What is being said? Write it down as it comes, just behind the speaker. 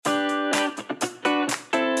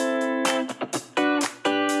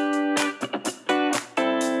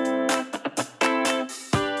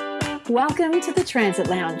Welcome to the Transit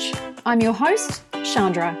Lounge. I'm your host,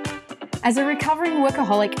 Chandra. As a recovering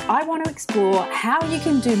workaholic, I want to explore how you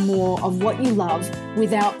can do more of what you love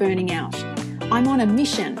without burning out. I'm on a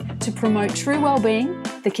mission to promote true well-being,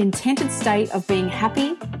 the contented state of being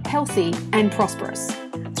happy, healthy, and prosperous.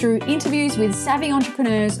 Through interviews with savvy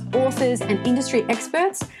entrepreneurs, authors, and industry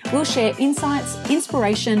experts, we'll share insights,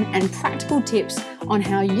 inspiration, and practical tips on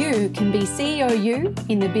how you can be CEO you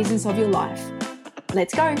in the business of your life.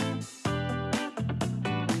 Let's go.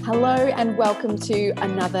 Hello and welcome to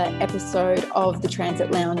another episode of the Transit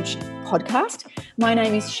Lounge podcast. My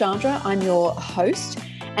name is Chandra. I'm your host,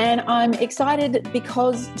 and I'm excited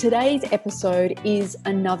because today's episode is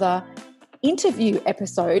another interview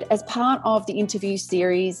episode as part of the interview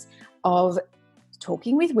series of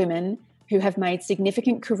talking with women who have made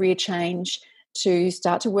significant career change to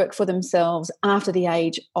start to work for themselves after the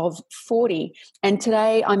age of 40. And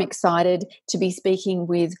today I'm excited to be speaking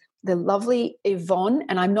with the lovely Yvonne,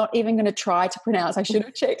 and I'm not even going to try to pronounce, I should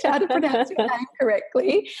have checked how to pronounce your name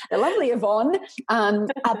correctly, the lovely Yvonne,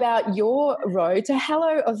 about your road to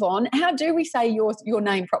hello, Yvonne. How do we say your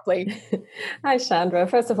name properly? Hi, Chandra.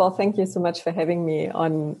 First of all, thank you so much for having me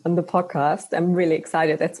on the podcast. I'm really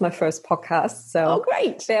excited. That's my first podcast. So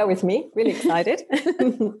great. Bear with me. Really excited.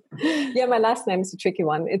 Yeah, my last name is a tricky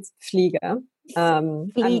one. It's Flieger.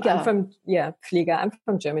 Flieger. I'm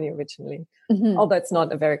from Germany originally, although it's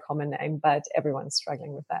not a very common name, but everyone's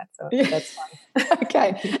struggling with that, so that's fine.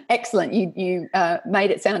 Okay, excellent. You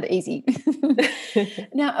made it sound easy.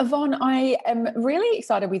 Now, Yvonne, I am really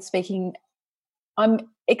excited with speaking. I'm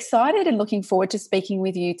excited and looking forward to speaking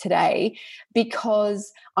with you today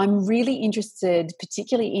because I'm really interested,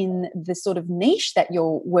 particularly in the sort of niche that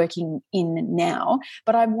you're working in now.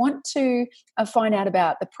 But I want to find out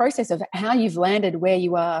about the process of how you've landed where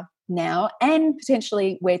you are now and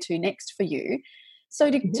potentially where to next for you.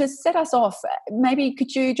 So to set us off, maybe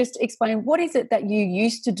could you just explain what is it that you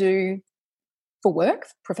used to do for work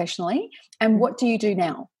professionally and what do you do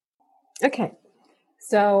now? Okay.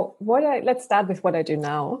 So let's start with what I do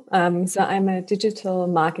now. So I'm a digital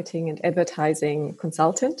marketing and advertising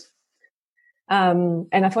consultant. And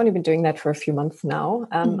I've only been doing that for a few months now.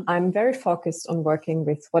 I'm very focused on working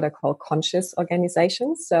with what I call conscious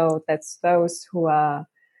organizations. So that's those who are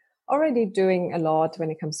already doing a lot when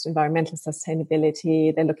it comes to environmental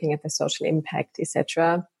sustainability. They're looking at the social impact,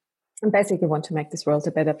 etc. And basically want to make this world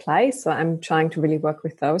a better place. So I'm trying to really work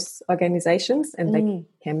with those organizations, and they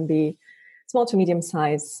can be small to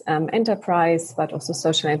medium-sized enterprise, but also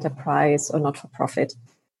social enterprise or not-for-profit.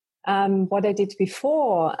 What I did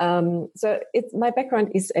before, my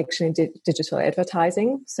background is actually digital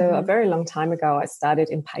advertising. So a very long time ago, I started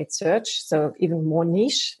in paid search, so even more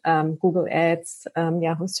niche, Google ads,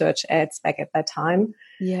 Yahoo search ads back at that time.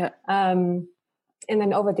 Yeah. And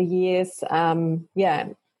then over the years,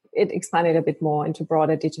 it expanded a bit more into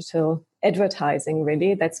broader digital advertising,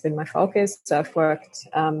 really. That's been my focus. So I've worked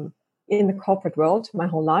in the corporate world my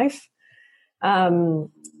whole life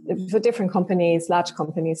for different companies, large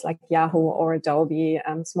companies like Yahoo or Adobe,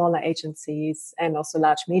 smaller agencies, and also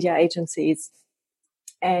large media agencies.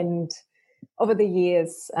 And over the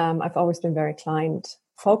years, I've always been very client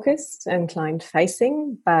focused and client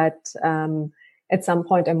facing, but at some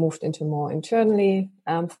point I moved into a more internally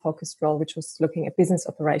focused role, which was looking at business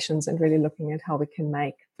operations and really looking at how we can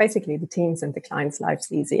make basically the teams and the clients'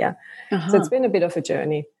 lives easier. So it's been a bit of a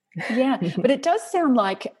journey. Yeah, but it does sound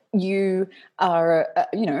like you are,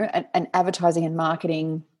 an advertising and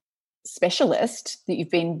marketing specialist, that you've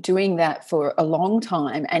been doing that for a long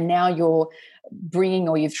time, and now you're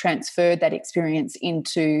you've transferred that experience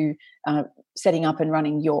into setting up and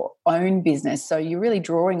running your own business. So you're really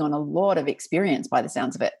drawing on a lot of experience by the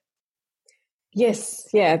sounds of it. Yes,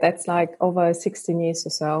 yeah, that's like over 16 years or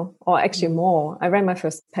so, or actually more. I ran my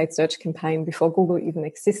first paid search campaign before Google even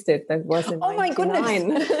existed. That was in 99. My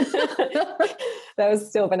goodness. That was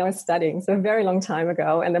still when I was studying, so a very long time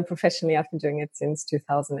ago. And then professionally, I've been doing it since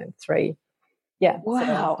 2003. Yeah.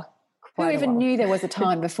 Wow. So who even knew there was a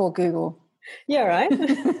time before Google? Yeah, right.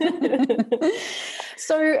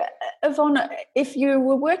 So, Yvonne, if you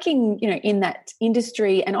were working, in that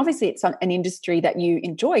industry, and obviously it's an industry that you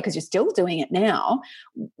enjoy because you're still doing it now,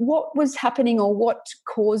 what was happening or what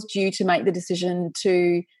caused you to make the decision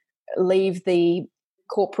to leave the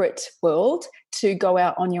corporate world to go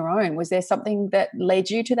out on your own? Was there something that led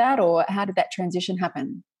you to that, or how did that transition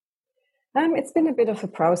happen? It's been a bit of a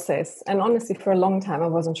process. And honestly, for a long time, I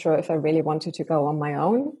wasn't sure if I really wanted to go on my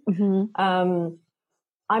own.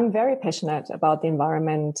 I'm very passionate about the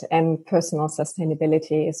environment and personal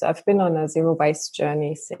sustainability. So I've been on a zero waste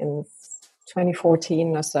journey since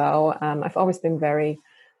 2014 or so. I've always been very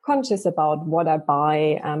conscious about what I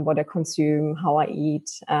buy, what I consume, how I eat,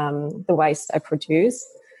 the waste I produce.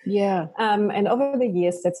 Yeah. And over the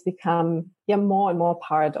years, that's become more and more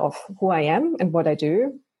part of who I am and what I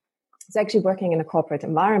do. It's actually working in a corporate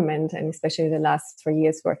environment, and especially the last 3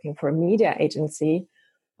 years working for a media agency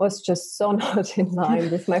was just so not in line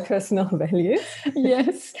with my personal values.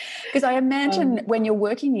 Yes, because I imagine when you're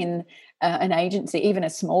working in an agency, even a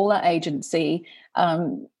smaller agency,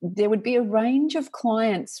 there would be a range of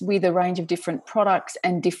clients with a range of different products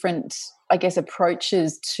and different, I guess,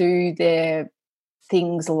 approaches to their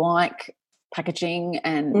things like packaging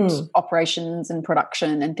and operations and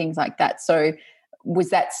production and things like that. So was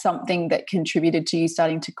that something that contributed to you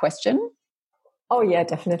starting to question? Oh, yeah,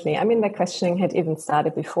 definitely. I mean, the questioning had even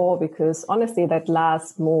started before, because honestly, that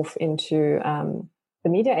last move into the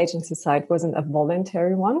media agency side wasn't a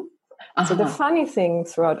voluntary one. So the funny thing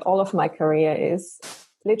throughout all of my career is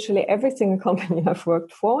literally every single company I've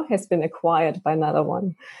worked for has been acquired by another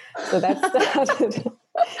one. So that started,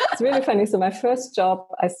 it's really funny. So my first job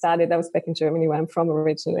I was back in Germany, where I'm from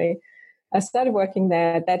originally. I started working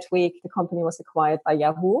there. That week, the company was acquired by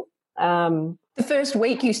Yahoo. The first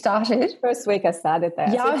week you started? First week I started there.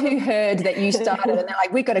 Yahoo heard that you started and they're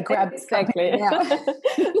like, we've got to grab this company now.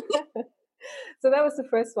 So that was the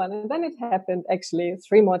first one. And then it happened actually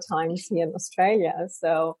 3 more times here in Australia.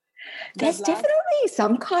 So there's definitely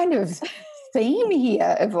some kind of theme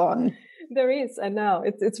here, Yvonne. There is, I know.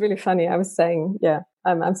 It's really funny. I was saying,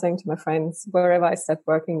 I'm saying to my friends, wherever I start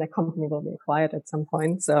working, the company will be acquired at some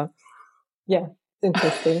point. So yeah, it's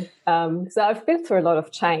interesting. So I've been through a lot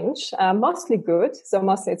of change, mostly good. So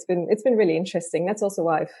mostly it's been really interesting. That's also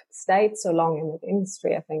why I've stayed so long in the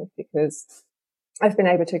industry, I think, because I've been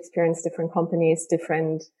able to experience different companies,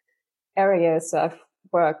 different areas. So I've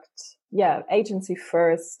worked, agency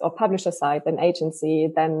first, or publisher side, then agency,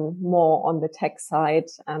 then more on the tech side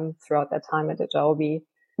throughout that time at Adobe,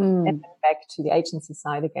 and then back to the agency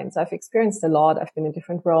side again. So I've experienced a lot. I've been in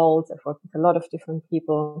different roles. I've worked with a lot of different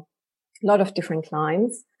people, a lot of different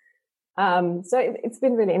clients. So it's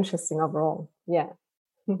been really interesting overall. Yeah.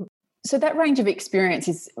 So that range of experience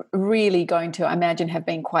is really going to, I imagine, have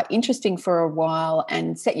been quite interesting for a while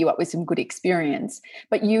and set you up with some good experience.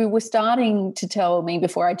 But you were starting to tell me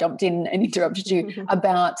before I jumped in and interrupted you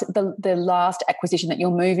about the last acquisition, that your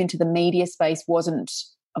move into the media space wasn't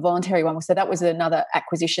a voluntary one. So that was another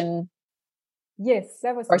acquisition. Yes,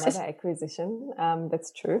 that was another acquisition.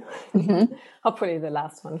 That's true. Hopefully the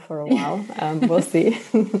last one for a while. We'll see.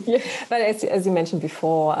 But as you mentioned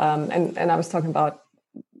before, and I was talking about,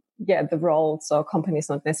 the role. So companies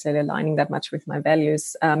not necessarily aligning that much with my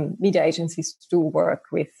values. Media agencies do work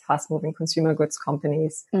with fast-moving consumer goods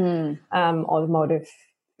companies, automotive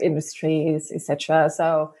industries, etc.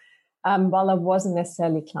 So while I wasn't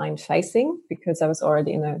necessarily client-facing, because I was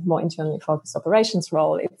already in a more internally focused operations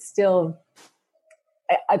role, it's still,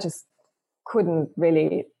 I just couldn't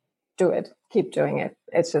really keep doing it.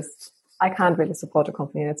 It's just, I can't really support a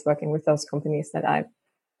company that's working with those companies that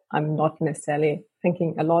I'm not necessarily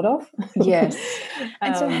thinking a lot of. Yes.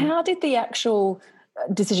 And so how did the actual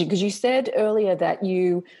decision, because you said earlier that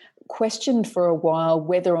you questioned for a while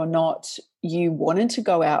whether or not you wanted to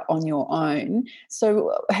go out on your own.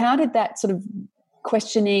 So how did that sort of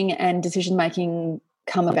questioning and decision-making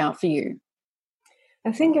come about for you?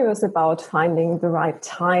 I think it was about finding the right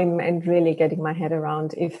time and really getting my head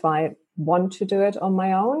around if I want to do it on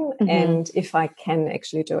my own and if I can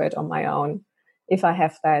actually do it on my own. If I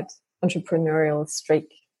have that entrepreneurial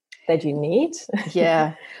streak that you need.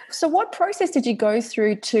 Yeah. So what process did you go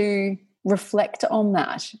through to reflect on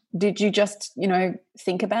that? Did you just,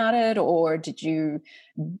 think about it, or did you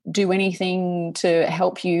do anything to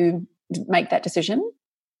help you make that decision?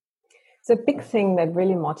 It's a big thing that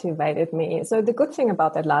really motivated me. So the good thing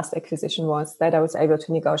about that last acquisition was that I was able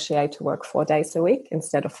to negotiate to work 4 days a week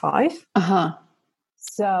instead of 5.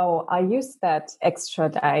 So I used that extra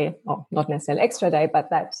day, or not necessarily extra day, but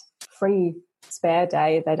that free spare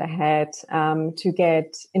day that I had to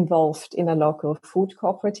get involved in a local food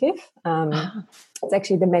cooperative. It's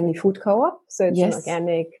actually the Manly Food Co-op. So it's an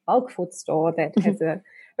organic bulk food store that has a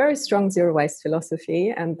very strong zero waste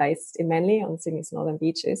philosophy based in Manly on Sydney's northern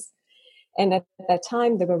beaches. And at that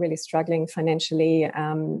time, they were really struggling financially.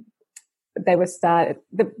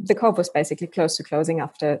 The co-op was basically close to closing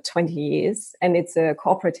after 20 years, and it's a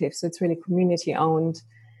cooperative, so it's really community owned.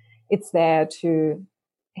 It's there to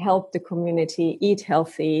help the community eat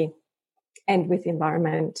healthy and with the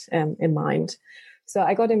environment in mind. So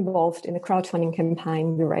I got involved in a crowdfunding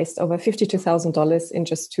campaign. We raised over $52,000 in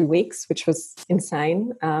just 2 weeks, which was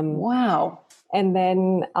insane. Wow. And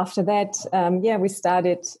then after that, we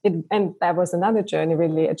started it. And that was another journey,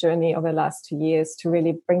 really a journey over the last 2 years to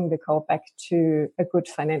really bring the co back to a good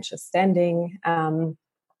financial standing. And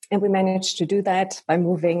we managed to do that by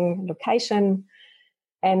moving location.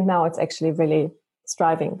 And now it's actually really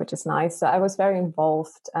thriving, which is nice. So I was very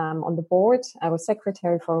involved on the board. I was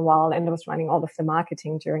secretary for a while, and I was running all of the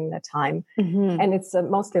marketing during that time. Mm-hmm. And it's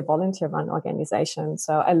mostly a volunteer-run organization.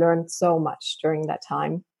 So I learned so much during that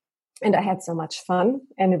time. And I had so much fun.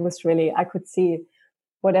 And it was really, I could see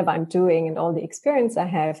whatever I'm doing and all the experience I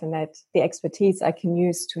have and that the expertise I can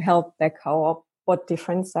use to help that co-op, what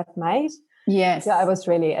difference that made. Yes. So I was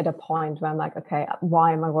really at a point where I'm like, okay,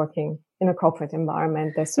 why am I working in a corporate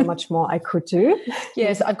environment? There's so much more I could do.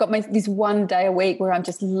 Yes, I've got this one day a week where I'm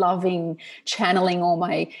just loving channeling all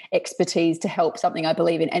my expertise to help something I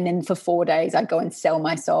believe in. And then for 4 days, I go and sell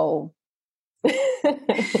my soul.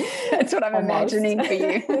 That's what I'm imagining for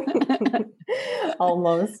you.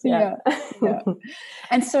 Almost, yeah.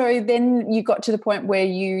 And so then you got to the point where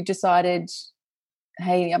you decided,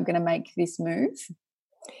 hey, I'm going to make this move.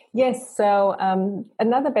 Yes. So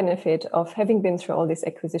another benefit of having been through all these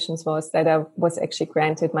acquisitions was that I was actually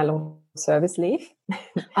granted my long service leave.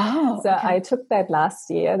 Oh, so okay. I took that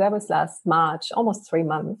last year. That was last March, almost 3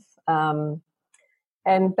 months. And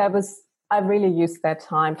that was, I really used that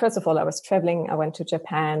time. First of all, I was traveling. I went to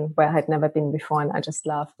Japan where I had never been before and I just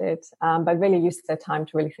loved it. But really used that time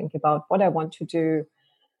to really think about what I want to do.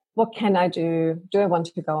 What can I do? Do I want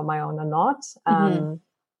to go on my own or not? Mm-hmm.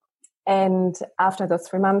 And after those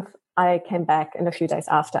 3 months, I came back, and a few days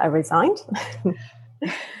after I resigned.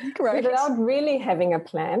 Correct. Without really having a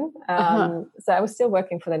plan. So I was still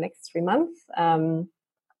working for the next 3 months. And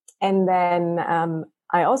then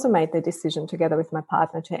I also made the decision together with my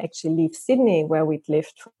partner to actually leave Sydney, where we'd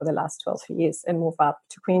lived for the last 12 years, and move up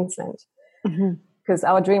to Queensland. Because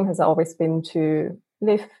our dream has always been to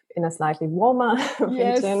live in a slightly warmer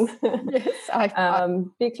region. Yes,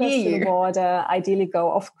 be close to the water, ideally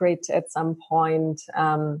go off-grid at some point.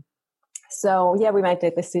 So, we made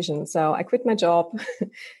that decision. So I quit my job,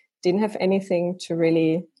 didn't have anything to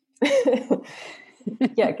really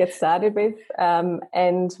get started with,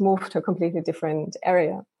 and moved to a completely different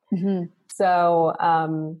area. Mm-hmm. So,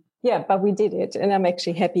 but we did it, and I'm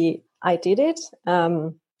actually happy I did it.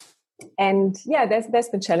 And there's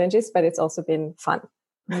been challenges, but it's also been fun.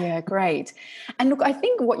 Yeah, great. And look, I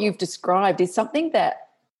think what you've described is something that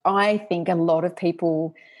I think a lot of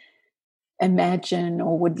people imagine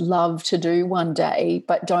or would love to do one day,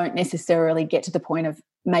 but don't necessarily get to the point of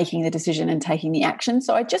making the decision and taking the action.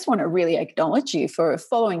 So I just want to really acknowledge you for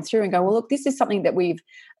following through and go, well, look, this is something that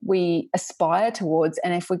we aspire towards,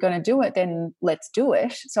 and if we're going to do it, then let's do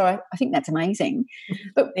it. So I think that's amazing.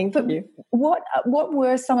 But Thank you. What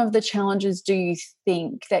were some of the challenges, do you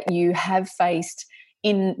think, that you have faced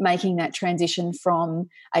in making that transition from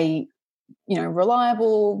a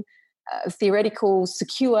reliable, theoretical,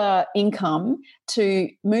 secure income to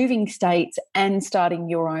moving states and starting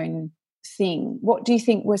your own thing? What do you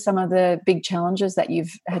think were some of the big challenges that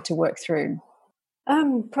you've had to work through?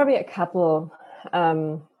 Probably a couple.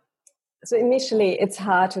 So initially, it's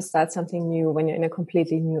hard to start something new when you're in a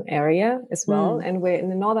completely new area as well. And we're in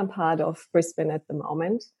the northern part of Brisbane at the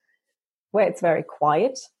moment, where it's very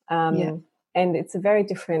quiet. And it's a very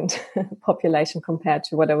different population compared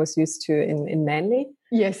to what I was used to in Manly.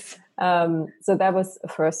 Yes. So that was the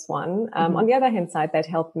first one. On the other hand side, that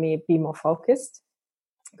helped me be more focused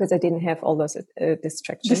because I didn't have all those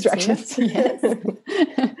distractions. Yes.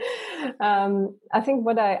 I think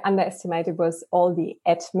what I underestimated was all the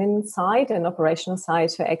admin side and operational side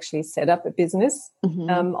to actually set up a business.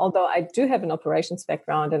 Although I do have an operations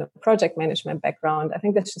background and a project management background, I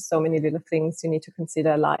think there's just so many little things you need to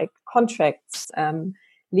consider, like contracts,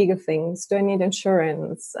 legal things. Do I need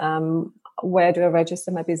insurance? Where do I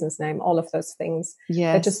register my business name? All of those things.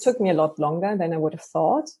 Yes. It just took me a lot longer than I would have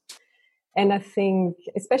thought. And I think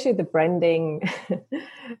especially the branding,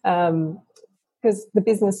 because the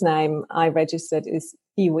business name I registered is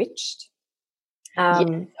Bewitched.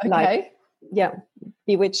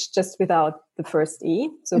 Bewitched just without the first E.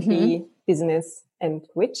 So be business and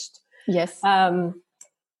witched. Yes. And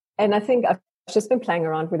I think I've just been playing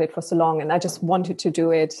around with it for so long, and I just wanted to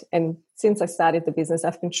do it. And since I started the business,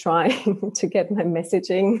 I've been trying to get my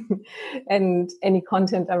messaging and any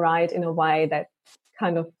content I write in a way that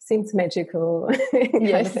kind of seems magical, kind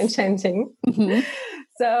of enchanting.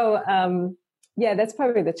 So, that's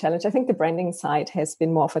probably the challenge. I think the branding side has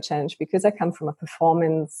been more of a challenge because I come from a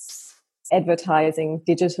performance, advertising,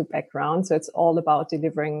 digital background. So it's all about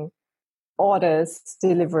delivering orders,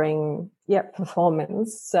 delivering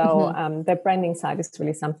performance. So the branding side is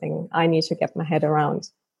really something I need to get my head around.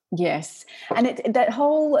 Yes. And that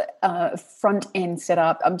whole front end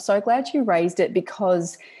setup, I'm so glad you raised it,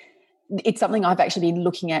 because it's something I've actually been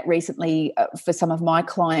looking at recently for some of my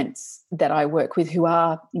clients that I work with who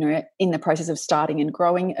are, in the process of starting and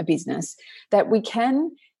growing a business, that we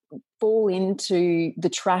can fall into the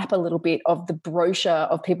trap a little bit of the brochure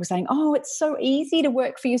of people saying, oh, it's so easy to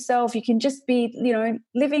work for yourself. You can just be,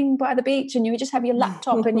 living by the beach and you just have your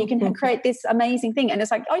laptop and you can create this amazing thing. And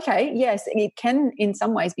it's like, okay, yes, it can in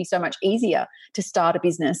some ways be so much easier to start a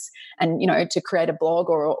business and, to create a blog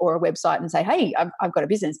or a website and say, hey, I've got a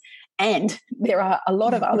business. And there are a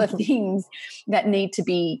lot of other things that need to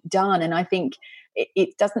be done. And I think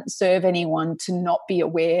it doesn't serve anyone to not be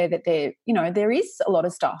aware that there is a lot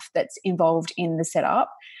of stuff that's involved in the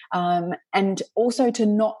setup, and also to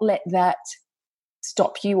not let that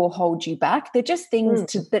stop you or hold you back. They're just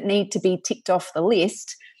things that need to be ticked off the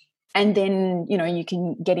list, and then you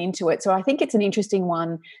can get into it. So I think it's an interesting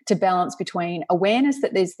one to balance between awareness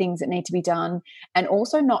that there's things that need to be done, and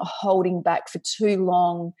also not holding back for too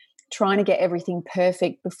long, trying to get everything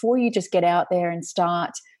perfect before you just get out there and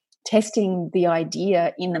start testing the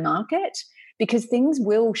idea in the market, because things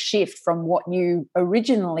will shift from what you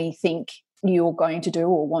originally think you're going to do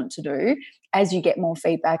or want to do as you get more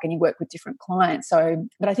feedback and you work with different clients. So,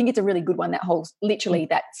 but I think it's a really good one, that whole, literally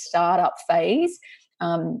that startup phase.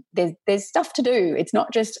 There's stuff to do. It's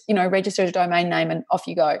not just, register a domain name and off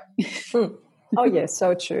you go. Oh, yes,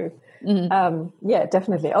 so true. Yeah,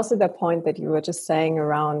 definitely. Also the point that you were just saying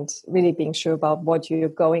around really being sure about what you're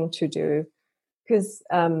going to do. Because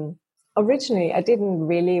originally I didn't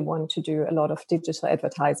really want to do a lot of digital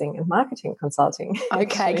advertising and marketing consulting.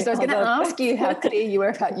 Okay, because I was going to ask you how clear you were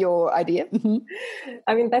about your idea.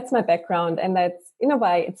 I mean, that's my background, and that's, in a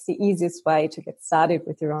way, it's the easiest way to get started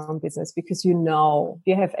with your own business, because you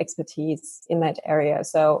have expertise in that area.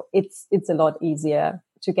 So it's a lot easier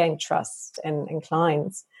to gain trust and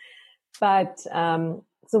clients. But so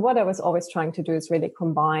what I was always trying to do is really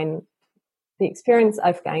combine the experience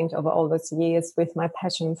I've gained over all those years with my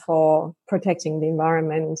passion for protecting the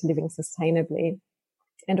environment, living sustainably.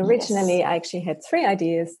 And originally, I actually had 3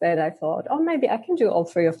 ideas that I thought, oh, maybe I can do all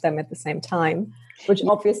 3 of them at the same time, which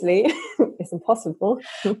obviously is impossible.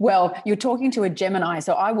 Well, you're talking to a Gemini,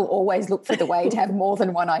 so I will always look for the way to have more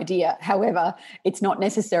than one idea. However, it's not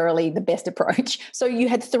necessarily the best approach. So you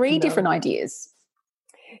had 3 different ideas.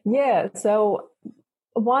 Yeah, so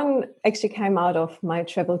one actually came out of my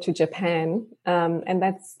travel to Japan, and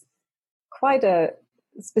that's quite a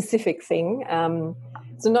specific thing.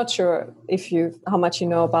 So not sure how much you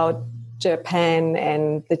know about Japan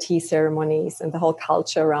and the tea ceremonies and the whole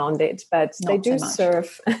culture around it, but they do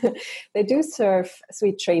serve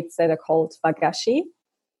sweet treats that are called wagashi.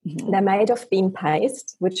 Mm-hmm. They're made of bean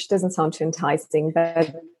paste, which doesn't sound too enticing,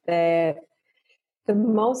 but they're the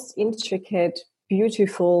most intricate,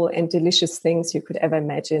 beautiful and delicious things you could ever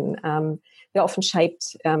imagine. They're often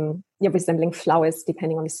shaped, resembling flowers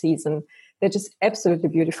depending on the season. They're just absolutely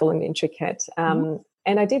beautiful and intricate.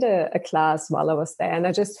 And I did a class while I was there, and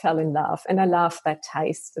I just fell in love. And I love that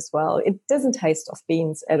taste as well. It doesn't taste of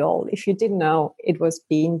beans at all. If you didn't know it was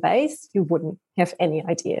bean-based, you wouldn't have any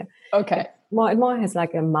idea. Okay. It more has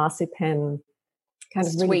like a marzipan kind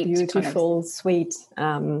of really beautiful, sweet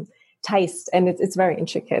taste, and it's very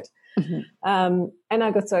intricate. Mm-hmm. And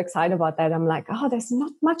I got so excited about that. I'm like, oh, there's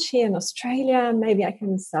not much here in Australia. Maybe I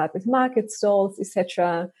can start with market stalls,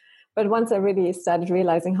 etc. But once I really started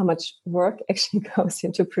realizing how much work actually goes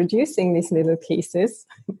into producing these little pieces,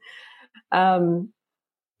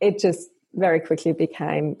 it just very quickly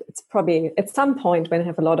became, it's probably at some point when I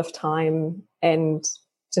have a lot of time and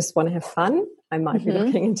just want to have fun, I might be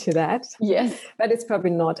looking into that. Yes. But it's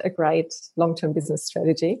probably not a great long-term business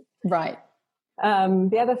strategy. Right.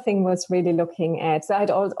 The other thing was really looking at, so I had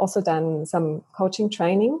also done some coaching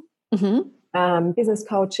training, business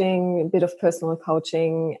coaching, a bit of personal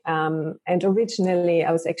coaching. And originally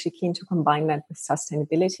I was actually keen to combine that with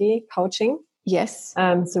sustainability coaching. Yes.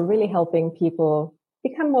 So really helping people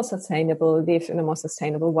become more sustainable, live in a more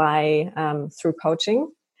sustainable way through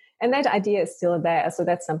coaching. And that idea is still there. So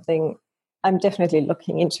that's something I'm definitely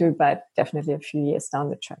looking into, but definitely a few years down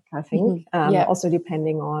the track, I think. Also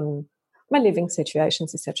depending on my living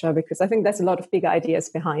situations, etc., because I think there's a lot of big ideas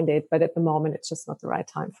behind it, but at the moment it's just not the right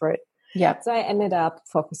time for it. Yeah. So I ended up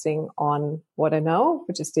focusing on what I know,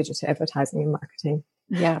 which is digital advertising and marketing.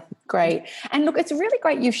 Yeah, great. And look, it's really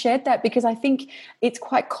great you've shared that, because I think it's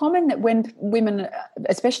quite common that when women,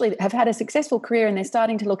 especially, have had a successful career and they're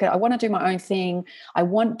starting to look at, I want to do my own thing. I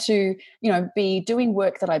want to, be doing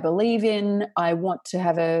work that I believe in. I want to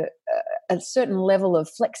have a certain level of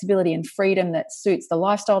flexibility and freedom that suits the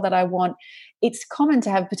lifestyle that I want. It's common to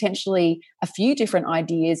have potentially a few different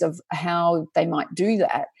ideas of how they might do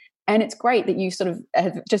that. And it's great that you sort of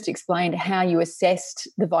have just explained how you assessed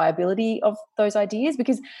the viability of those ideas,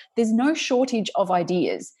 because there's no shortage of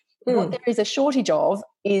ideas. What there is a shortage of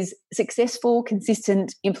is successful,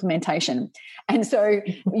 consistent implementation. And so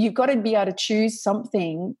you've got to be able to choose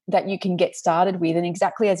something that you can get started with. And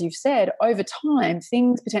exactly as you've said, over time,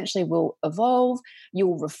 things potentially will evolve.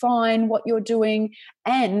 You'll refine what you're doing.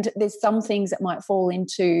 And there's some things that might fall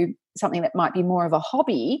into something that might be more of a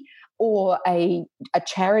hobby, or a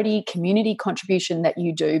charity community contribution that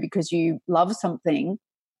you do because you love something,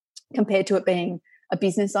 compared to it being a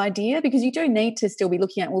business idea, because you do need to still be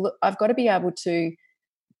looking at, well, look, I've got to be able to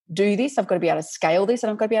do this, I've got to be able to scale this, and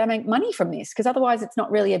I've got to be able to make money from this, because otherwise it's not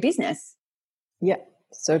really a business. Yeah,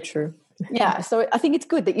 so true. Yeah, so I think it's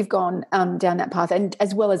good that you've gone down that path, and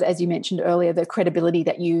as well as you mentioned earlier, the credibility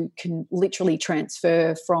that you can literally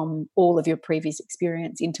transfer from all of your previous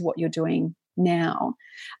experience into what you're doing now.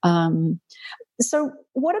 So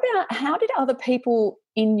what about, how did other people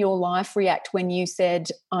in your life react when you said,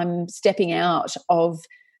 I'm stepping out of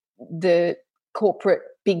the corporate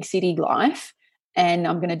big city life and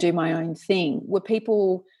I'm going to do my own thing? Were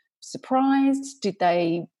people surprised?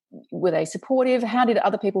 Were they supportive? How did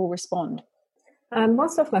other people respond?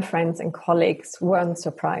 Most of my friends and colleagues weren't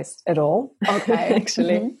surprised at all. Okay.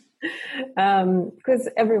 Actually. Because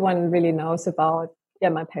everyone really knows about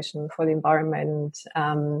my passion for the environment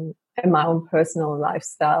and my own personal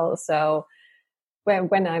lifestyle. So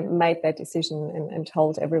when I made that decision and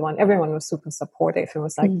told everyone was super supportive and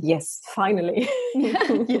was like, yes, finally.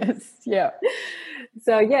 Yes. Yeah.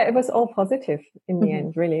 So it was all positive in the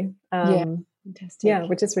end, really. Fantastic. Yeah,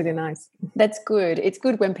 which is really nice. That's good. It's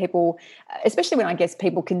good when people, especially when I guess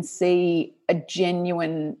people can see a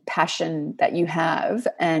genuine passion that you have,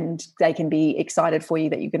 and they can be excited for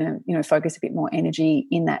you that you're going to, focus a bit more energy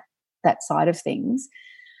in that side of things.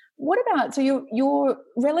 What about, so you're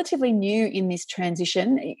relatively new in this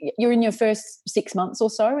transition. You're in your first 6 months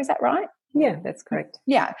or so, is that right? Yeah, that's correct.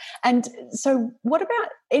 Yeah. And so what about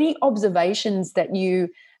any observations that you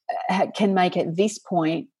can make at this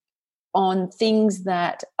point on things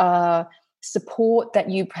that support that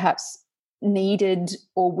you perhaps needed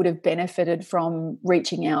or would have benefited from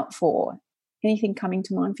reaching out for? Anything coming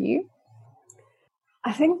to mind for you?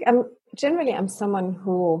 I think I'm someone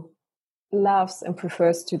who loves and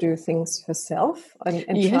prefers to do things herself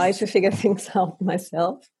and try to figure things out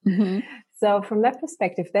myself. Mm-hmm. So from that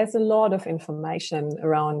perspective, there's a lot of information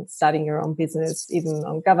around starting your own business, even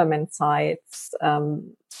on government sites,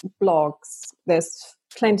 blogs. There's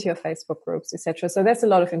plenty of Facebook groups, etc. So there's a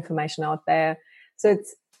lot of information out there. So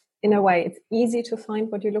it's, in a way, it's easy to find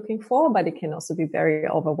what you're looking for, but it can also be very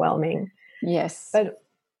overwhelming. Yes. But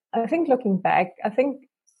I think looking back, I think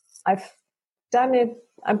I've done it.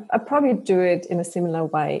 I probably do it in a similar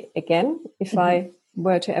way again if I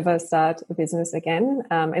were to ever start a business again.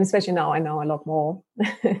 And especially now I know a lot more.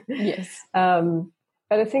 Yes. But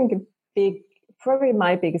I think probably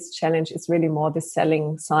my biggest challenge is really more the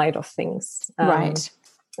selling side of things. Right.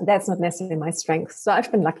 That's not necessarily my strength. So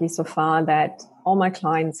I've been lucky so far that all my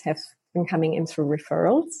clients have been coming in through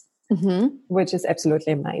referrals, which is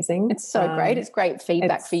absolutely amazing. It's so great. It's great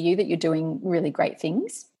feedback for you that you're doing really great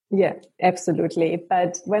things. Yeah, absolutely.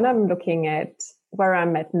 But when I'm looking at where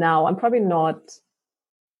I'm at now, I'm probably not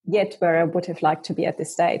yet where I would have liked to be at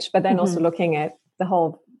this stage. But then also looking at the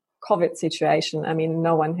whole COVID situation, I mean,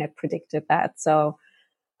 no one had predicted that. So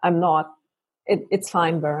I'm not, it's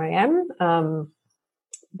fine where I am.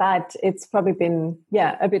 But it's probably been,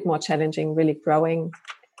 a bit more challenging, really growing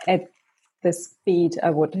at the speed I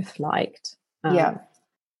would have liked. And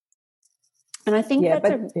I think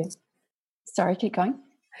sorry, keep going.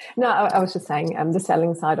 No, I was just saying the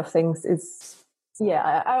selling side of things is,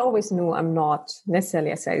 I always knew I'm not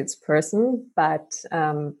necessarily a salesperson, but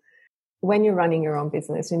when you're running your own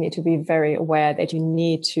business, you need to be very aware that you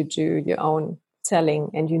need to do your own selling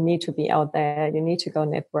and you need to be out there. You need to go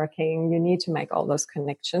networking. You need to make all those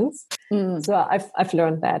connections. So I've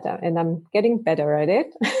learned that and I'm getting better at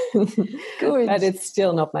it. Good. But it's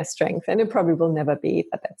still not my strength and it probably will never be,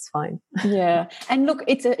 but that's fine. Yeah. And look,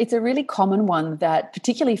 it's a really common one that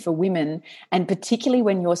particularly for women and particularly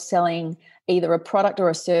when you're selling either a product or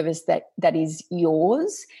a service that is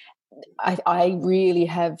yours, I really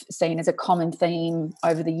have seen as a common theme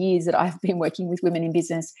over the years that I've been working with women in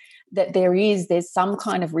business, that there's some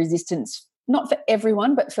kind of resistance, not for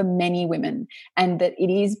everyone, but for many women, and that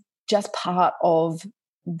it is just part of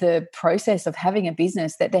the process of having a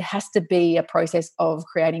business, that there has to be a process of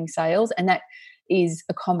creating sales, and that is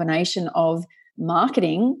a combination of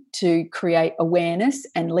marketing to create awareness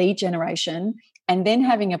and lead generation, and then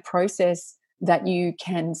having a process that you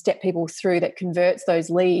can step people through that converts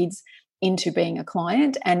those leads into being a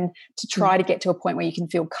client, and to try to get to a point where you can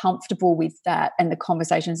feel comfortable with that and the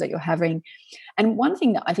conversations that you're having. And one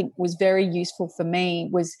thing that I think was very useful for me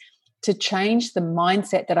was to change the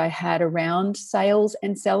mindset that I had around sales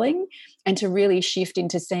and selling, and to really shift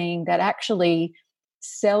into seeing that actually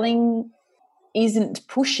selling isn't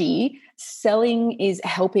pushy. Selling is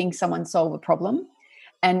helping someone solve a problem.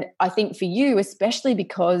 And I think for you, especially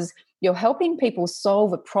because you're helping people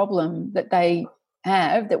solve a problem that they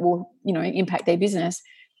have that will, impact their business,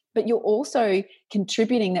 but you're also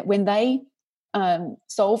contributing that when they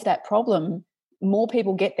solve that problem, more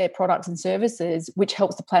people get their products and services, which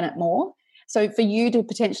helps the planet more. So for you to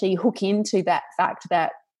potentially hook into that fact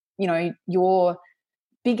that, your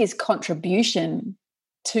biggest contribution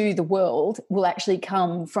to the world will actually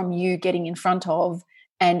come from you getting in front of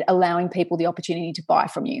and allowing people the opportunity to buy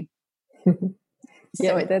from you.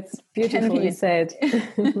 So yeah, that's beautifully said.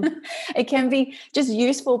 It can be just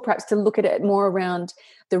useful perhaps to look at it more around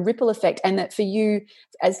the ripple effect, and that for you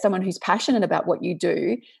as someone who's passionate about what you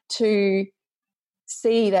do, to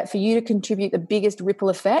see that for you to contribute the biggest ripple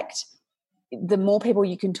effect, the more people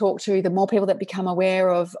you can talk to, the more people that become aware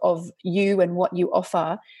of you and what you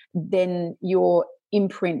offer, then your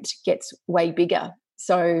imprint gets way bigger.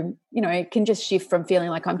 So, it can just shift from feeling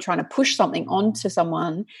like I'm trying to push something onto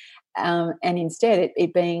someone, and instead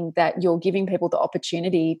it being that you're giving people the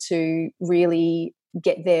opportunity to really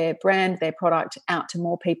get their brand, their product out to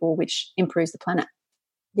more people, which improves the planet.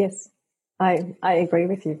 Yes, I agree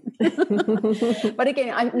with you. But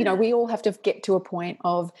again, we all have to get to a point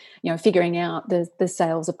of, figuring out the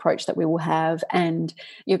sales approach that we will have, and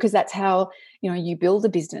because that's how you build a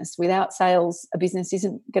business. Without sales, a business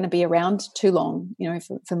isn't going to be around too long.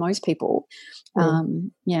 For most people,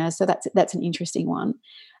 So that's an interesting one.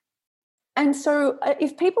 And so,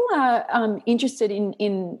 if people are interested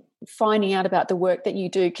in finding out about the work that you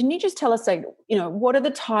do, can you just tell us, what are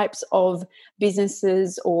the types of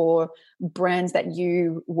businesses or brands that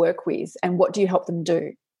you work with, and what do you help them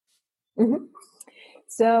do? Mm-hmm.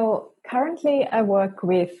 So currently I work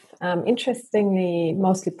with, interestingly,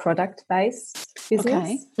 mostly product-based business.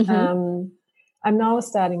 Okay. Mm-hmm. I'm now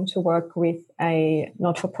starting to work with a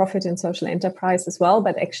not-for-profit and social enterprise as well,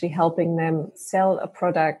 but actually helping them sell a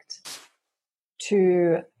product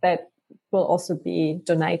that will also be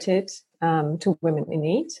donated to women in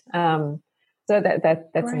need. So that's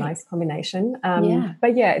Great. A nice combination. Yeah.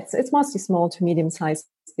 But yeah, it's mostly small to medium-sized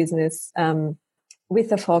business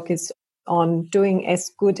with a focus on doing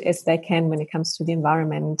as good as they can when it comes to the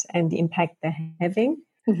environment and the impact they're having.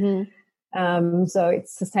 Mm-hmm. So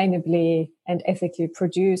it's sustainably and ethically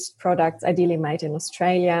produced products, ideally made in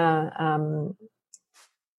Australia,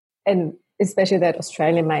 and especially that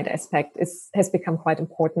Australian-made aspect has become quite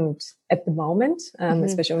important at the moment,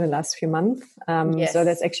 especially over the last few months. Yes. So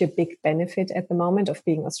that's actually a big benefit at the moment of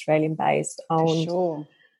being Australian-based, owned. For sure.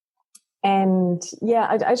 And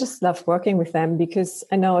yeah, I just love working with them because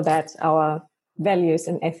I know that our values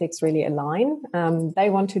and ethics really align. They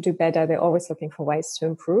want to do better. They're always looking for ways to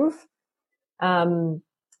improve. And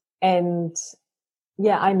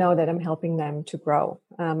yeah, I know that I'm helping them to grow.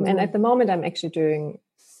 And at the moment, I'm actually doing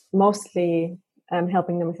mostly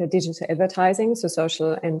helping them with their digital advertising, so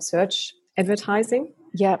social and search advertising.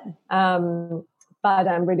 Yep. But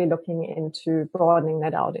I'm really looking into broadening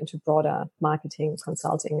that out into broader marketing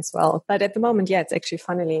consulting as well. But at the moment, yeah, it's actually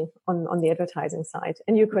funnily on the advertising side.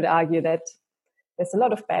 And you could argue that there's a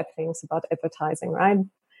lot of bad things about advertising, right?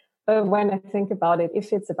 But when I think about it,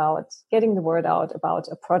 if it's about getting the word out about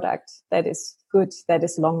a product that is good, that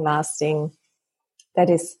is long lasting,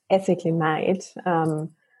 that is ethically made,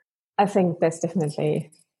 I think there's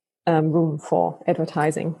definitely room for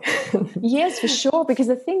advertising. Yes, for sure. Because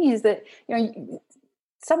the thing is that,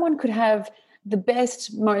 someone could have the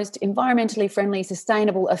best, most environmentally friendly,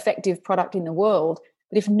 sustainable, effective product in the world,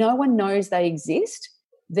 but if no one knows they exist,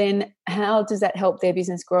 then how does that help their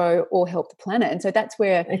business grow or help the planet? And so that's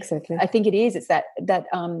where exactly I think it is. It's that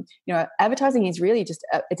advertising is really just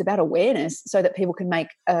it's about awareness, so that people can make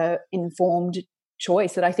an informed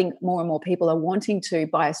choice. That I think more and more people are wanting to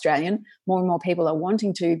buy Australian. More and more people are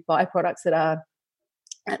wanting to buy products that are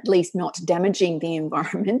at least not damaging the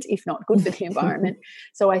environment, if not good for the environment.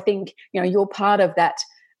 So I think, you're part of that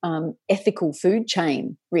ethical food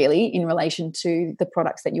chain, really, in relation to the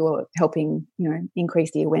products that you're helping,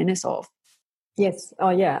 increase the awareness of. Yes. Oh,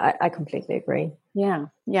 yeah, I completely agree. Yeah.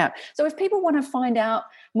 Yeah. So if people want to find out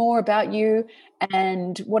more about you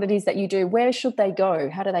and what it is that you do, where should they go?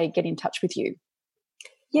 How do they get in touch with you?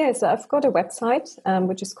 Yeah, so I've got a website,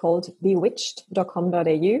 which is called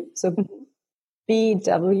bewitched.com.au. So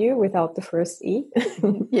BW without the first E.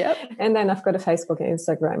 Yep. And then I've got a Facebook and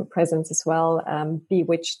Instagram presence as well,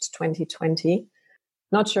 Bewitched 2020.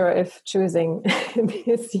 Not sure if choosing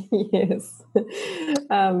this year's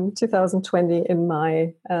 2020 in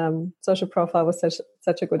my social profile was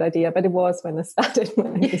such a good idea, but it was when I started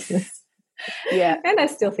my business. Yeah. And I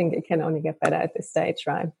still think it can only get better at this stage,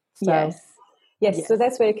 right? So, Yes. So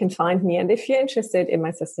that's where you can find me. And if you're interested in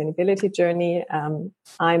my sustainability journey,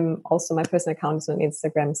 I'm also, my personal account is on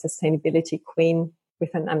Instagram, Sustainability Queen with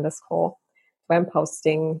an _, where I'm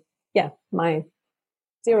posting, my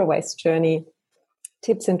zero waste journey,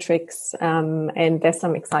 tips and tricks. And there's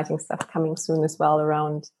some exciting stuff coming soon as well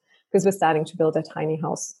around, because we're starting to build a tiny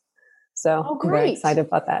house. So I'm very excited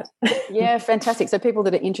about that. Yeah, fantastic. So people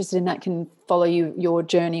that are interested in that can follow your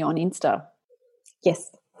journey on Insta. Yes.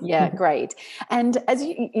 Yeah, great. And as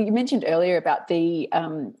you mentioned earlier about the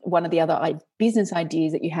one of the other business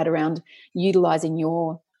ideas that you had around utilizing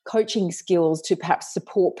your coaching skills to perhaps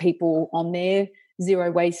support people on their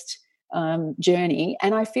zero waste journey.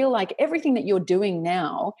 And I feel like everything that you're doing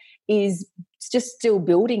now is just still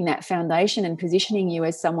building that foundation and positioning you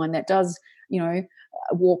as someone that does,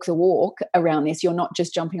 walk the walk around this. You're not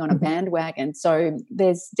just jumping on a bandwagon. So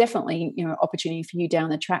there's definitely, opportunity for you down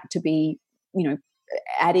the track to be,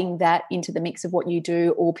 adding that into the mix of what you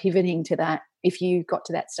do or pivoting to that if you got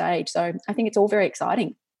to that stage. So I think it's all very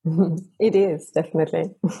exciting. It is, definitely.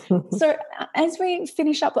 So as we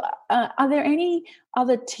finish up, are there any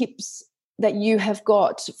other tips that you have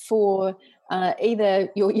got for either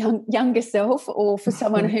your younger self or for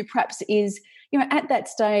someone who perhaps is, at that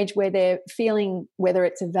stage where they're feeling whether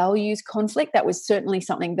it's a values conflict? That was certainly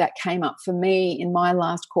something that came up for me in my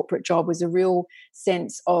last corporate job, was a real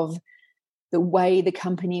sense of the way the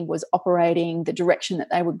company was operating, the direction that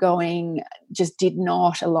they were going just did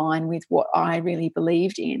not align with what I really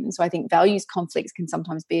believed in. So I think values conflicts can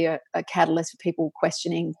sometimes be a catalyst for people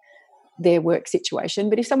questioning their work situation.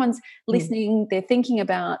 But if someone's listening, they're thinking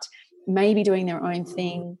about maybe doing their own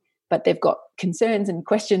thing, but they've got concerns and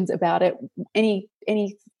questions about it, any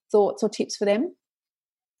thoughts or tips for them?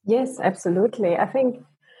 Yes, absolutely. I think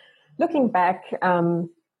looking back,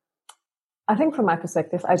 I think from my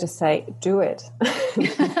perspective, I just say, do it.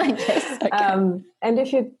 Yes, okay. And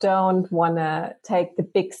if you don't want to take the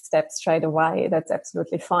big steps straight away, that's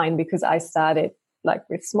absolutely fine, because I started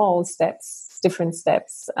with small steps, different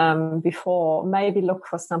steps before. Maybe look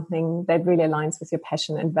for something that really aligns with your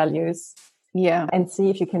passion and values. Yeah. And see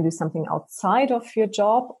if you can do something outside of your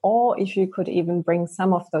job, or if you could even bring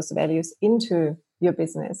some of those values into your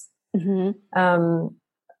business. Mm-hmm.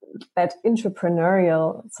 That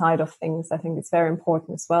entrepreneurial side of things, I think, is very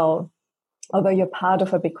important as well. Although you're part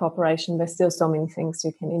of a big corporation, there's still so many things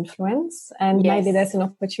you can influence. And maybe there's an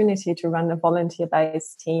opportunity to run a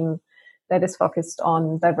volunteer-based team that is focused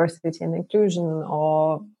on diversity and inclusion,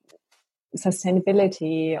 or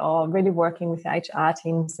sustainability, or really working with HR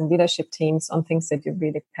teams and leadership teams on things that you're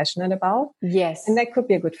really passionate about. Yes. And that could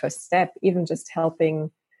be a good first step, even just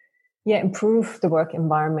helping improve the work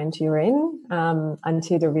environment you're in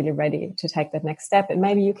until they're really ready to take that next step. And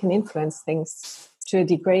maybe you can influence things to a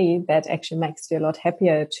degree that actually makes you a lot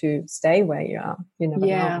happier to stay where you are. You never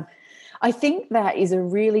know. I think that is a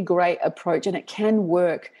really great approach, and it can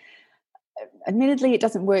work. Admittedly, it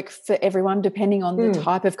doesn't work for everyone depending on the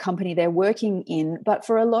type of company they're working in. But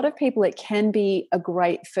for a lot of people, it can be a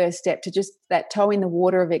great first step to just that toe in the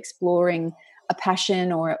water of exploring a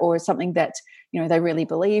passion or something that they really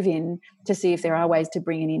believe in, to see if there are ways to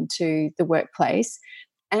bring it into the workplace.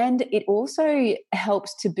 And it also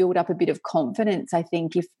helps to build up a bit of confidence. I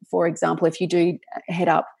think if, for example, if you do head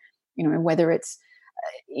up, whether it's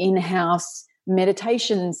in-house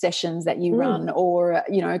meditation sessions that you run, or,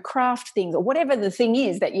 craft things, or whatever the thing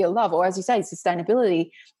is that you love, or as you say,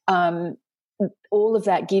 sustainability, all of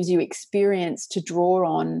that gives you experience to draw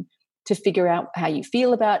on to figure out how you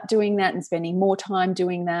feel about doing that and spending more time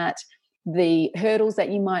doing that, the hurdles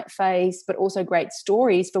that you might face, but also great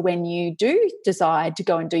stories for when you do decide to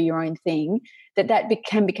go and do your own thing, that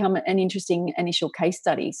can become an interesting initial case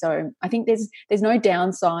study. So I think there's no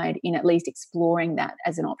downside in at least exploring that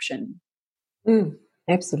as an option.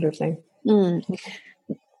 Absolutely.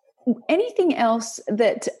 Anything else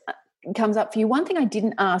that comes up for you? One thing I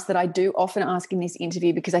didn't ask that I do often ask in this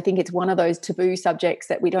interview, because I think it's one of those taboo subjects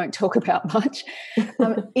that we don't talk about much,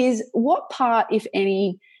 is what part, if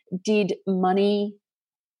any, did money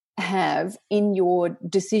have in your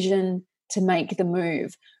decision to make the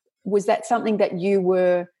move? Was that something that you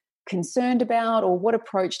were concerned about, or what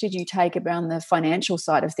approach did you take around the financial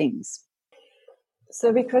side of things?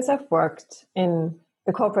 So because I've worked in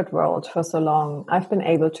the corporate world for so long, I've been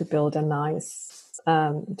able to build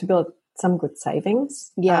to build some good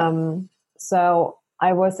savings. Yeah. So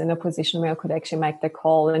I was in a position where I could actually make the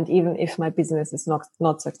call. And even if my business is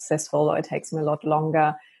not successful, or it takes me a lot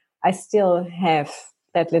longer, I still have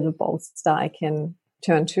that little bolster I can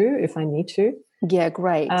turn to if I need to. Yeah,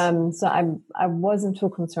 great. So I wasn't too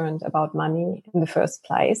concerned about money in the first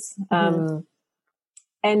place. And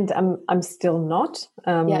I'm still not.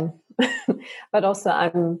 But also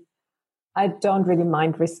I don't really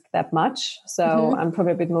mind risk that much. So I'm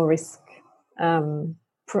probably a bit more risk prone,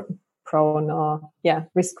 or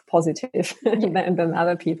risk positive than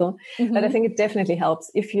other people. But I think it definitely helps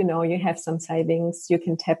if you know you have some savings you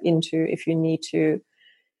can tap into if you need to.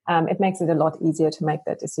 It makes it a lot easier to make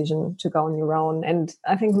that decision to go on your own. And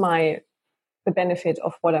I think the benefit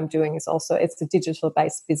of what I'm doing is also it's a digital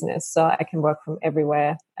based business. So I can work from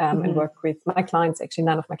everywhere and work with my clients. Actually,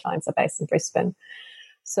 none of my clients are based in Brisbane.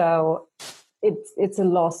 So it's a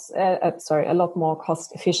lot more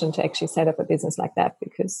cost efficient to actually set up a business like that,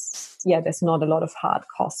 because there's not a lot of hard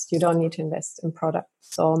costs. You don't need to invest in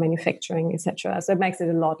products or manufacturing, etc. So it makes it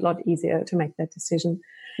a lot easier to make that decision.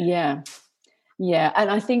 Yeah. And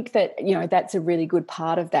I think that, that's a really good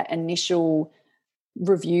part of that initial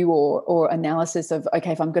review or analysis of,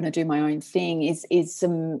 okay, if I'm going to do my own thing, is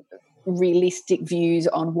some realistic views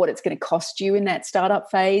on what it's going to cost you in that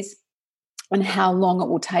startup phase, and how long it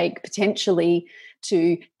will take potentially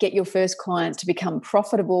to get your first clients to become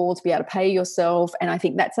profitable, to be able to pay yourself. And I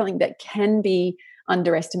think that's something that can be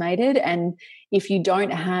underestimated. And if you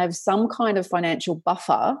don't have some kind of financial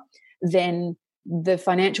buffer, then the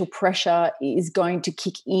financial pressure is going to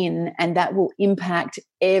kick in, and that will impact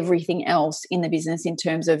everything else in the business in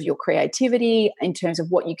terms of your creativity, in terms of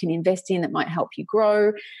what you can invest in that might help you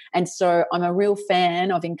grow. And so I'm a real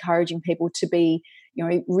fan of encouraging people to be,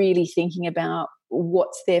 really thinking about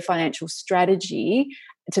what's their financial strategy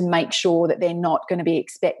to make sure that they're not going to be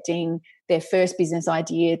expecting their first business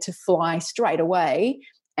idea to fly straight away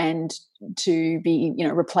and to be,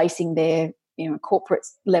 replacing their, corporate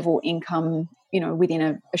level income, within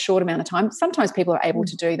a short amount of time. Sometimes people are able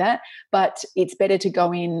to do that, but it's better to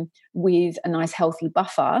go in with a nice healthy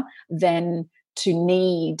buffer than to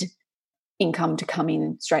need income to come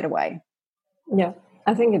in straight away. Yeah.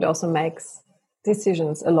 I think it also makes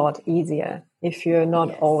decisions a lot easier if you're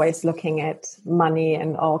not always looking at money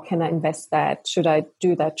and, can I invest that? Should I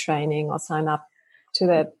do that training or sign up to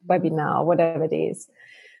that webinar, whatever it is?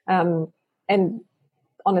 And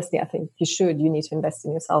honestly, I think you need to invest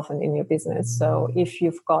in yourself and in your business. So if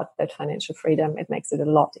you've got that financial freedom, it makes it a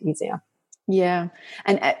lot easier. Yeah.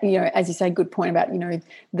 And, as you say, good point about,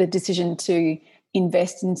 the decision to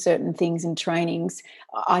invest in certain things and trainings.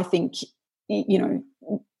 I think,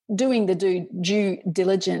 doing the due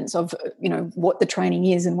diligence of, what the training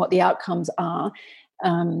is and what the outcomes are.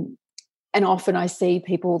 And often I see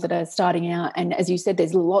people that are starting out, and as you said,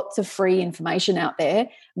 there's lots of free information out there,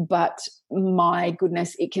 but my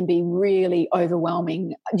goodness, it can be really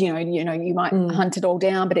overwhelming. You might hunt it all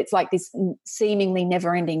down, but it's like this seemingly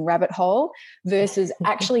never-ending rabbit hole, versus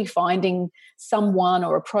actually finding someone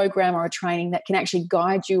or a program or a training that can actually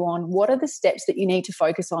guide you on what are the steps that you need to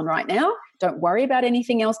focus on right now. Don't worry about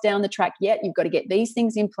anything else down the track yet. You've got to get these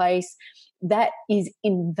things in place. That is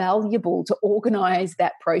invaluable to organize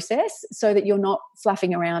that process so that you're not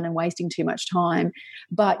fluffing around and wasting too much time.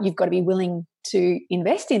 But you've got to be willing to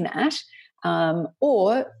invest in that.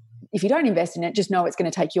 Or if you don't invest in it, just know it's going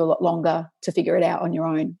to take you a lot longer to figure it out on your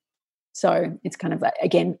own. So it's kind of,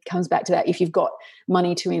 again, comes back to that. If you've got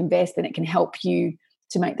money to invest, then it can help you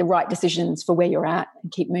to make the right decisions for where you're at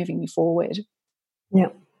and keep moving you forward. Yeah.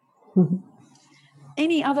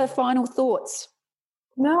 Any other final thoughts?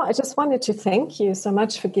 No, I just wanted to thank you so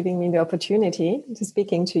much for giving me the opportunity to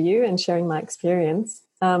speaking to you and sharing my experience.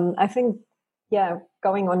 I think,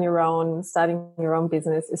 going on your own, starting your own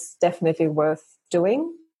business is definitely worth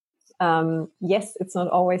doing. Yes, it's not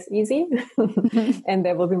always easy and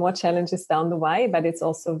there will be more challenges down the way, but it's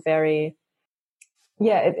also very,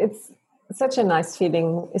 it's such a nice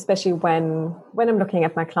feeling, especially when I'm looking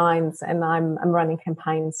at my clients and I'm running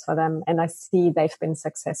campaigns for them and I see they've been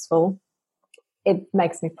successful. it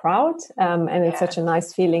makes me proud. And it's such a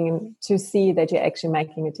nice feeling to see that you're actually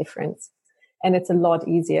making a difference. And it's a lot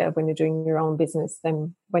easier when you're doing your own business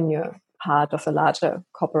than when you're part of a larger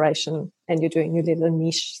corporation and you're doing your little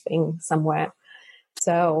niche thing somewhere.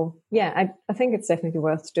 So yeah, I think it's definitely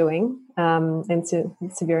worth doing, and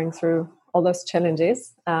persevering through all those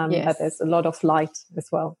challenges. But there's a lot of light as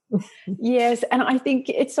well. Yes. And I think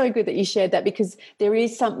it's so good that you shared that, because there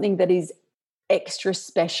is something that is extra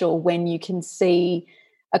special when you can see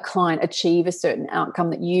a client achieve a certain outcome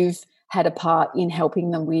that you've had a part in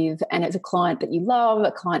helping them with, and it's a client that you love,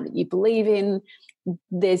 a client that you believe in.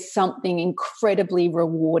 There's something incredibly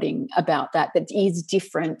rewarding about that is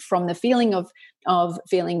different from the feeling of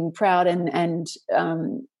feeling proud and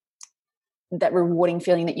that rewarding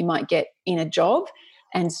feeling that you might get in a job.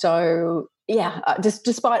 And so, just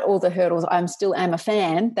despite all the hurdles, I still am a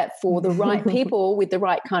fan that for the right people with the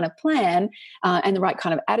right kind of plan and the right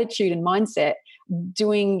kind of attitude and mindset,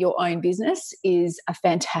 doing your own business is a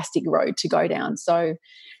fantastic road to go down. So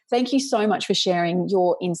thank you so much for sharing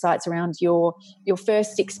your insights around your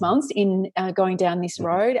first 6 months in going down this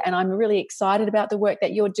road. And I'm really excited about the work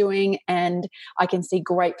that you're doing, and I can see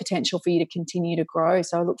great potential for you to continue to grow.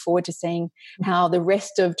 So I look forward to seeing how the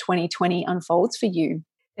rest of 2020 unfolds for you.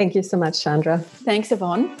 Thank you so much, Chandra. Thanks,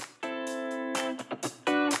 Yvonne.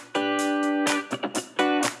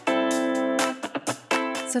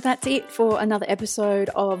 So that's it for another episode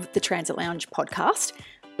of the Transit Lounge podcast.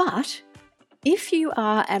 But if you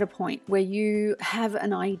are at a point where you have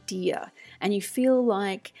an idea and you feel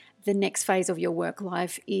like the next phase of your work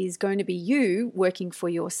life is going to be you working for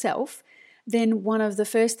yourself, then one of the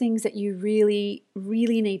first things that you really,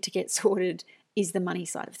 really need to get sorted is the money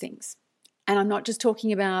side of things. And I'm not just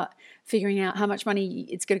talking about figuring out how much money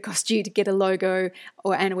it's going to cost you to get a logo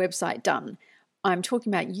and a website done. I'm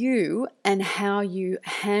talking about you and how you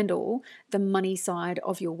handle the money side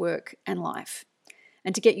of your work and life.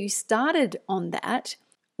 And to get you started on that,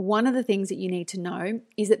 one of the things that you need to know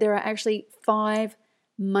is that there are actually 5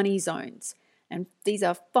 money zones. And these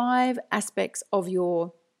are 5 aspects of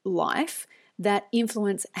your life that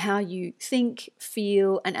influence how you think,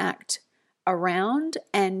 feel, and act around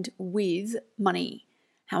and with money.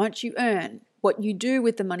 How much you earn, what you do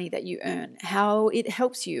with the money that you earn, how it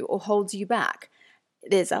helps you or holds you back.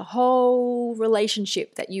 There's a whole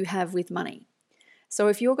relationship that you have with money. So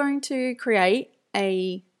if you're going to create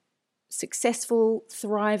a successful,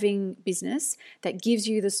 thriving business that gives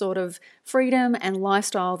you the sort of freedom and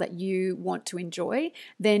lifestyle that you want to enjoy,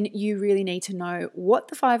 then you really need to know what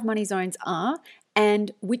the 5 money zones are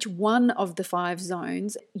and which one of the 5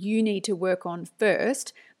 zones you need to work on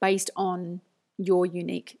first based on your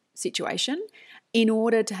unique situation in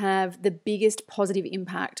order to have the biggest positive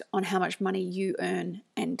impact on how much money you earn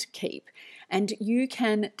and keep. And you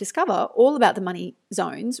can discover all about the money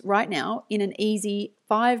zones right now in an easy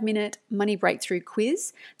 5-minute money breakthrough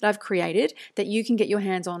quiz that I've created that you can get your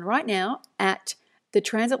hands on right now at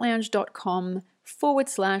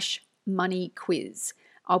thetransitlounge.com/money quiz.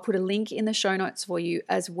 I'll put a link in the show notes for you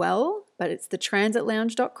as well, but it's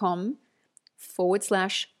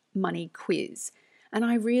thetransitlounge.com/money quiz. And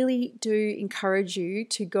I really do encourage you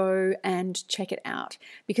to go and check it out,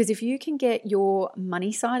 because if you can get your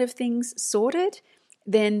money side of things sorted,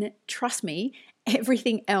 then trust me,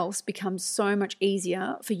 everything else becomes so much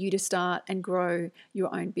easier for you to start and grow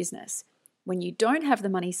your own business. When you don't have the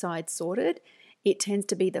money side sorted, it tends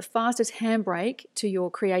to be the fastest handbrake to your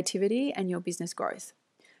creativity and your business growth.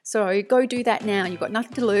 So go do that now. You've got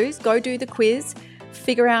nothing to lose. Go do the quiz,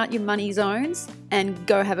 figure out your money zones, and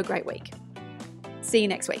go have a great week. See you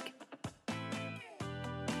next week.